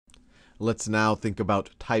let's now think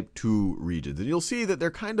about type 2 regions. And you'll see that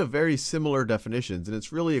they're kind of very similar definitions, and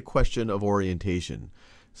it's really a question of orientation.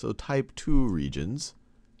 So type 2 regions,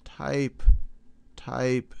 type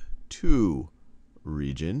 2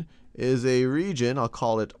 region is a region, I'll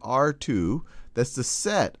call it R2, that's the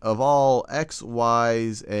set of all x,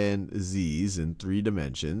 y's, and z's in 3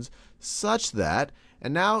 dimensions, such that,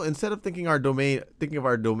 and now instead of thinking of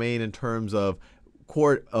our domain in terms of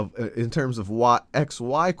x,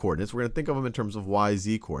 y coordinates, we're going to think of them in terms of y,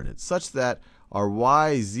 z coordinates, such that our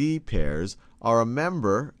y, z pairs are a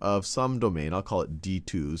member of some domain. I'll call it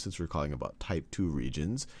D2 since we're calling about type 2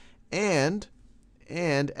 regions, and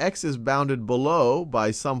x is bounded below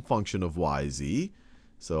by some function of y, z.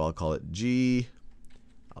 So I'll call it G1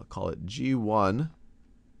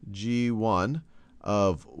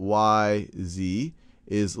 of y, z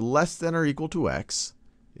is less than or equal to x,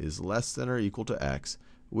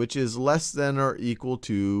 which is less than or equal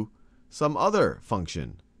to some other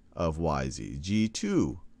function of y, z,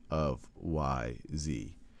 G2 of y,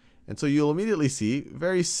 z. And so you'll immediately see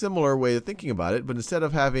very similar way of thinking about it, but instead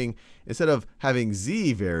of having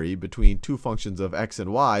z vary between 2 functions of x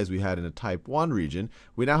and y as we had in a type 1 region,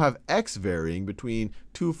 we now have x varying between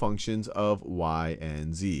 2 functions of y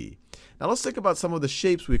and z. Now let's think about some of the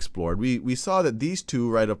shapes we explored. We saw that these two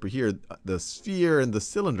right up here, the sphere and the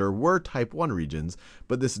cylinder, were type 1 regions,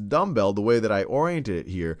 but this dumbbell, the way that I oriented it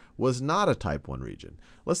here, was not a type 1 region.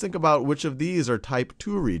 Let's think about which of these are type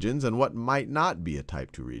 2 regions and what might not be a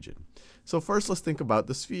type 2 region. So first, let's think about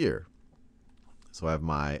the sphere. So I have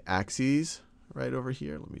my axes right over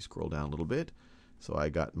here. Let me scroll down a little bit. So I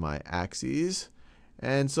got my axes.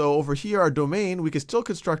 And so over here, our domain, we can still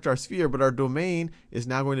construct our sphere, but our domain is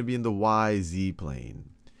now going to be in the YZ plane.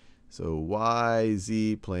 So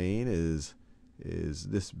YZ plane is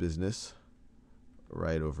this business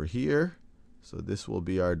right over here. So this will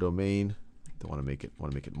be our domain. I want to make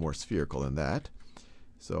it more spherical than that.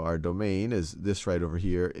 So our domain is this right over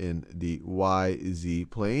here in the YZ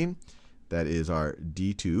plane. That is our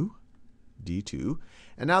D2.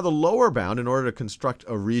 And now the lower bound, in order to construct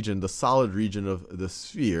a region, the solid region of the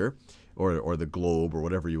sphere, or the globe, or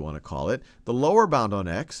whatever you want to call it, the lower bound on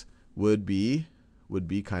x would be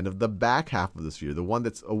kind of the back half of the sphere, the one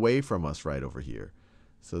that's away from us right over here.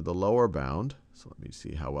 So the lower bound, so let me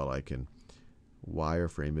see how well I can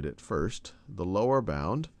wireframe it at first. The lower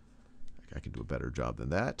bound, I can do a better job than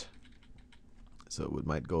that. So it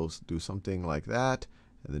might do something like that,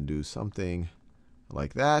 and then do something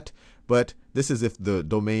like that. But this is if the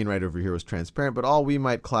domain right over here was transparent, but all we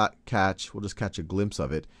might catch, we'll just catch a glimpse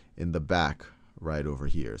of it in the back right over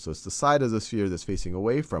here. So it's the side of the sphere that's facing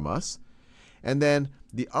away from us. And then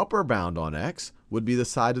the upper bound on x would be the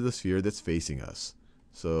side of the sphere that's facing us.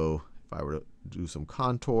 So if I were to do some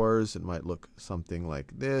contours, it might look something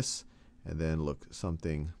like this, and then look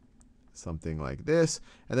something like this.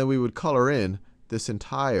 And then we would color in this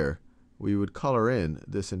entire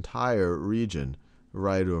region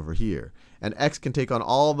right over here. And x can take on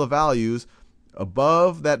all the values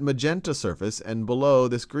above that magenta surface and below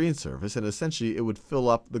this green surface, and essentially it would fill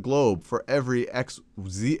up the globe for every yz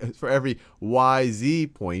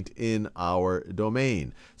point in our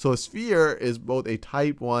domain. So a sphere is both a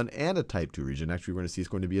type 1 and a type 2 region. Actually, we're going to see it's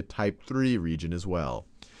going to be a type 3 region as well.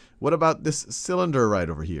 What about this cylinder right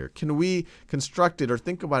over here? Can we construct it or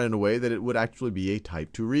think about it in a way that it would actually be a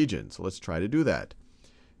type 2 region? So let's try to do that.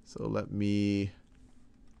 So let me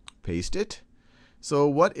paste it. So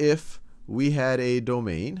what if we had a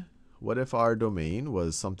domain? What if our domain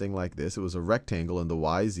was something like this? It was a rectangle in the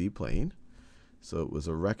YZ plane. So it was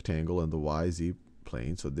a rectangle in the YZ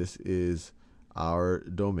plane. So this is our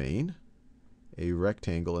domain, a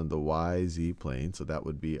rectangle in the YZ plane. So that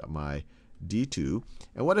would be my D2.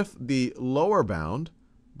 And what if the lower bound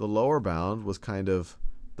was kind of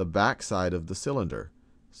the back side of the cylinder?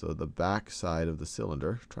 So the back side of the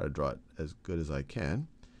cylinder, try to draw it as good as I can.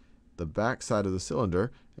 The back side of the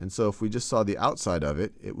cylinder, and so if we just saw the outside of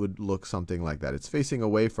it, it would look something like that. It's facing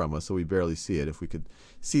away from us, so we barely see it. If we could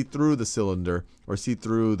see through the cylinder, or see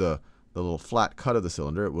through the little flat cut of the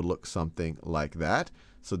cylinder, it would look something like that.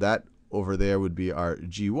 So that over there would be our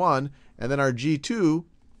G1, and then our G2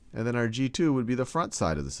 would be the front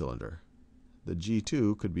side of the cylinder. The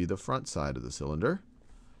G2 could be the front side of the cylinder.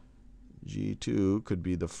 G2 could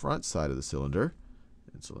be the front side of the cylinder.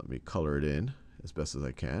 And so let me color it in as best as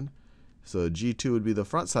I can. So G2 would be the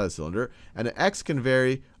front side of the cylinder, and x can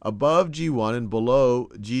vary above G1 and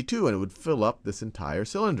below G2, and it would fill up this entire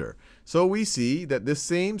cylinder. So we see that this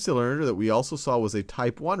same cylinder that we also saw was a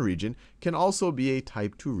type 1 region can also be a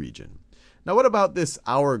type 2 region. Now what about this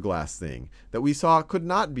hourglass thing that we saw could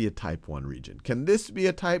not be a type 1 region? Can this be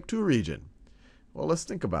a type 2 region? Well, let's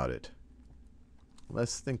think about it.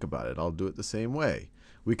 Let's think about it. I'll do it the same way.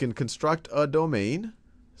 We can construct a domain.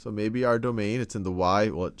 So maybe our domain, it's in the y,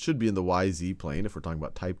 well, it should be in the yz plane if we're talking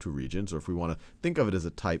about type 2 regions, or if we want to think of it as a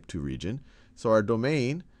type 2 region. So our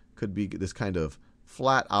domain could be this kind of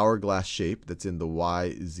flat hourglass shape that's in the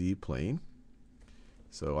yz plane.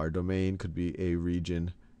 So our domain could be a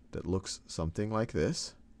region that looks something like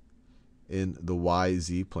this in the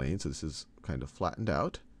yz plane. So this is kind of flattened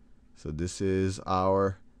out. So this is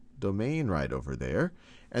our domain right over there.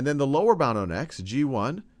 And then the lower bound on x,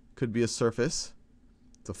 g1, could be a surface.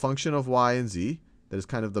 It's a function of y and z that is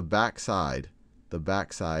kind of the backside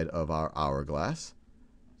of our hourglass.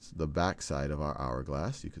 So the backside of our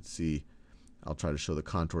hourglass. You could see, I'll try to show the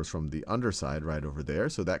contours from the underside right over there.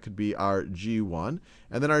 So that could be our g1.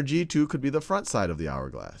 And then our g2 could be the front side of the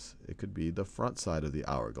hourglass. It could be the front side of the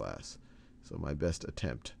hourglass. So my best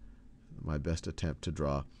attempt to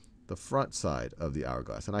draw the front side of the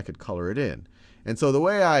hourglass. And I could color it in. And so the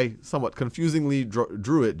way I somewhat confusingly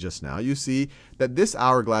drew it just now, you see that this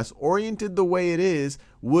hourglass, oriented the way it is,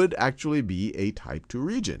 would actually be a type 2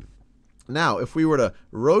 region. Now, if we were to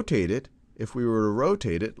rotate it,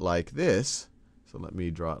 like this, so let me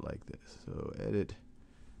draw it like this. So edit.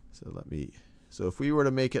 So if we were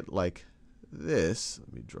to make it like this,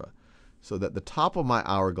 let me draw, so that the top of my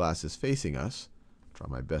hourglass is facing us. Try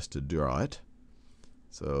my best to draw it.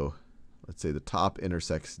 So let's say the top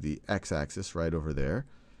intersects the x-axis right over there.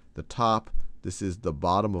 The top, this is the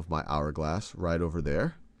bottom of my hourglass right over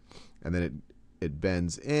there. And then it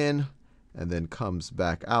bends in and then comes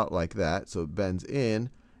back out like that. So it bends in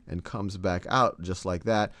and comes back out just like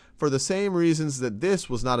that. For the same reasons that this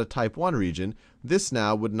was not a type 1 region, this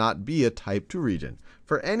now would not be a type 2 region.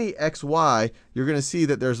 For any xy, you're going to see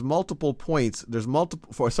that there's multiple points.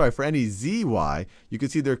 For any zy, you can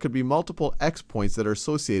see there could be multiple x points that are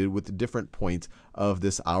associated with the different points of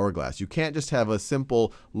this hourglass. You can't just have a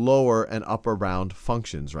simple lower and upper bound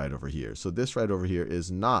functions right over here. So this right over here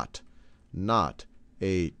is not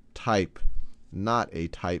a type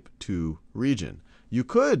 2 region. You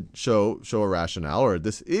could show a rationale, or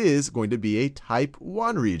this is going to be a type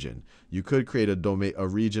 1 region. You could create a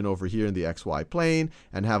region over here in the xy plane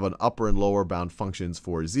and have an upper and lower bound functions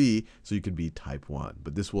for z, so you could be type 1.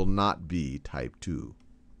 But this will not be type 2.